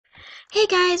Hey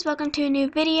guys, welcome to a new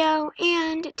video,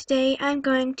 and today I'm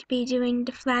going to be doing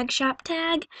the flag shop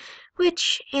tag,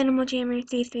 which Animal Jammer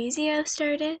 330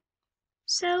 started.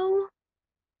 So,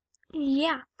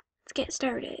 yeah, let's get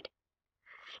started.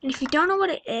 And if you don't know what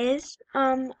it is,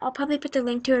 I'll probably put the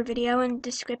link to our video in the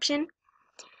description.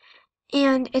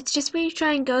 And it's just where you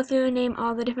try and go through and name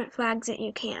all the different flags that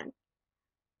you can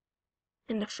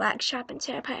in the flag shop in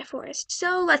Sarapaya Forest.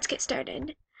 So, let's get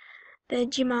started. The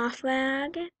Jima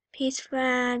flag, peace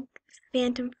flag,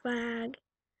 phantom flag,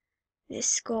 this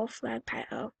skull flag,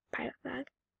 pirate flag.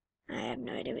 I have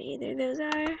no idea what either of those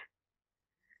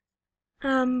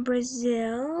are.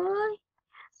 Brazil.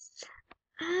 Yes.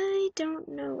 I don't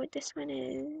know what this one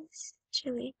is.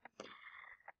 Chile.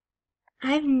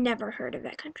 I've never heard of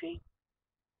that country.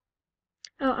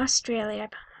 Oh, Australia.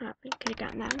 I probably could have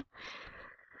gotten that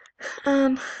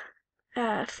one.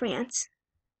 France.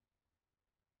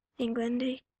 England.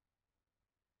 I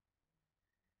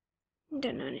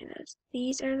don't know any of those.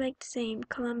 These are like the same.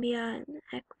 Colombia and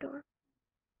Ecuador.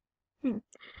 That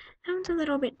one's a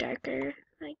little bit darker,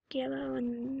 like yellow,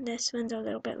 and this one's a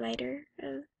little bit lighter.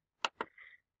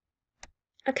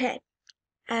 Okay,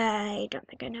 I don't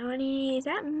think I know any. Is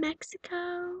that Mexico?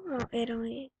 Oh,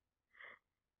 Italy.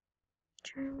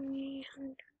 Germany.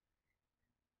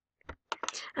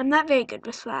 I'm not very good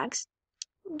with flags.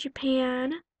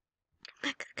 Japan.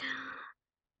 Mexico.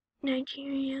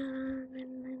 Nigeria.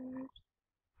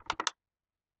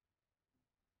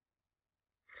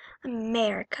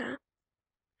 America.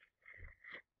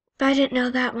 If I didn't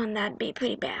know that one, that'd be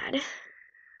pretty bad.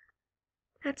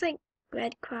 That's like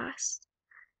Red Cross.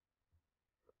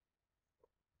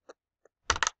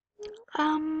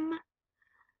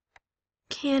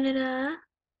 Canada.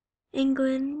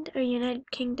 England or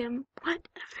United Kingdom. Whatever.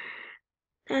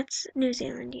 That's New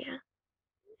Zealand, yeah.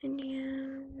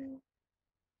 India.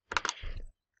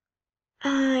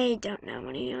 I don't know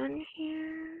any on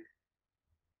here.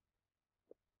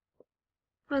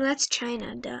 Well, that's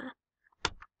China, duh.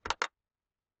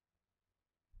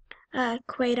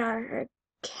 Qatar or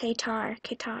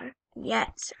Qatar.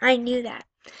 Yes, I knew that.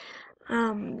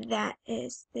 That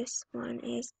is, this one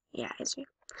is, yeah, Israel.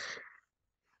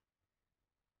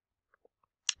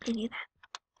 I knew that.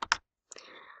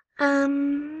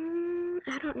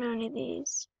 I don't know any of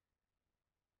these.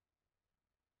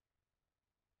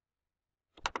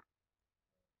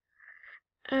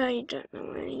 I don't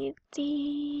know any of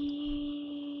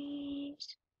these.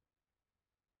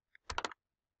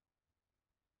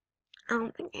 I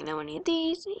don't think I know any of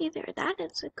these either. That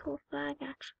is a cool flag,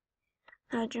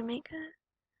 actually. Jamaica.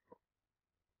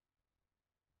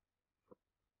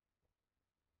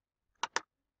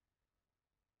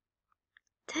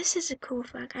 This is a cool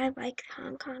flag. I like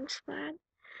Hong Kong's flag.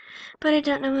 But I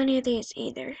don't know any of these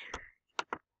either.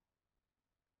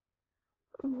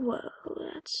 Whoa,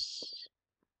 that's...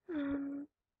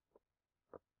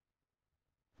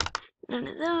 none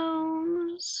of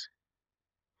those.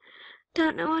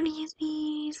 Don't know any of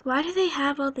these. Why do they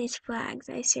have all these flags?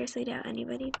 I seriously doubt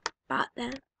anybody bought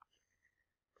them.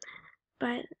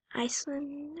 But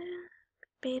Iceland,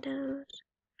 Barbados.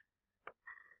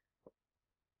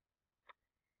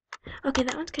 Okay,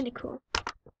 that one's kind of cool.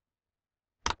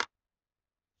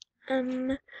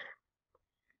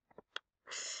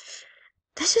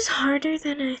 This is harder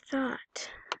than I thought.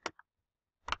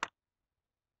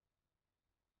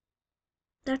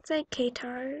 That's like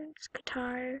Qatar,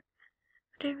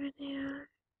 whatever they are.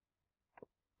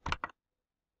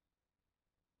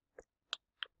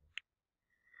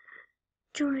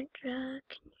 Georgia.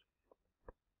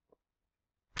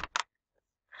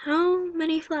 How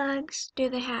many flags do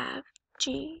they have?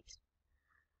 Jeez.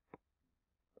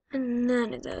 And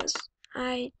none of those.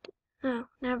 Oh,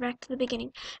 now back to the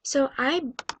beginning. So I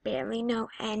barely know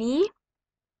any,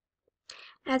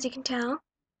 as you can tell.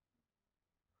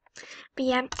 But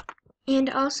yeah, and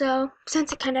also,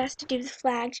 since it kind of has to do with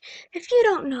flags, if you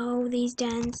don't know these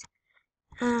dens,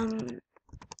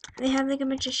 they have like a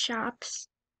bunch of shops,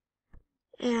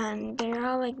 and they're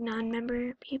all like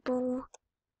non-member people,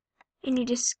 and you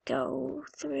just go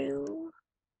through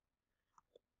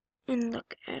and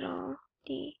look at all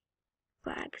the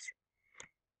flags.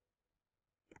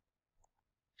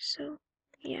 So,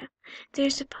 yeah.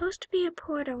 There's supposed to be a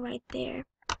portal right there.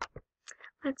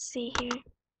 Let's see here.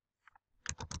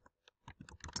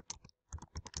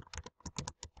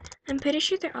 I'm pretty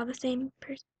sure they're all the same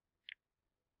person.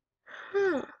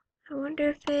 Huh. I wonder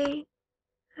if they...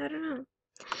 I don't know.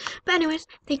 But anyways,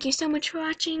 thank you so much for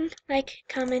watching. Like,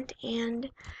 comment,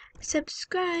 and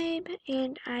subscribe.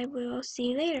 And I will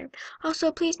see you later.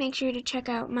 Also, please make sure to check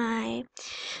out my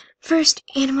first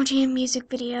Animal Jam music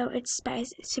video. It's by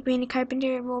Sabrina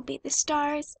Carpenter, will be the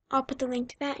stars. I'll put the link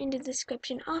to that in the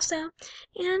description also.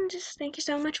 And just thank you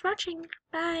so much for watching.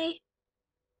 Bye!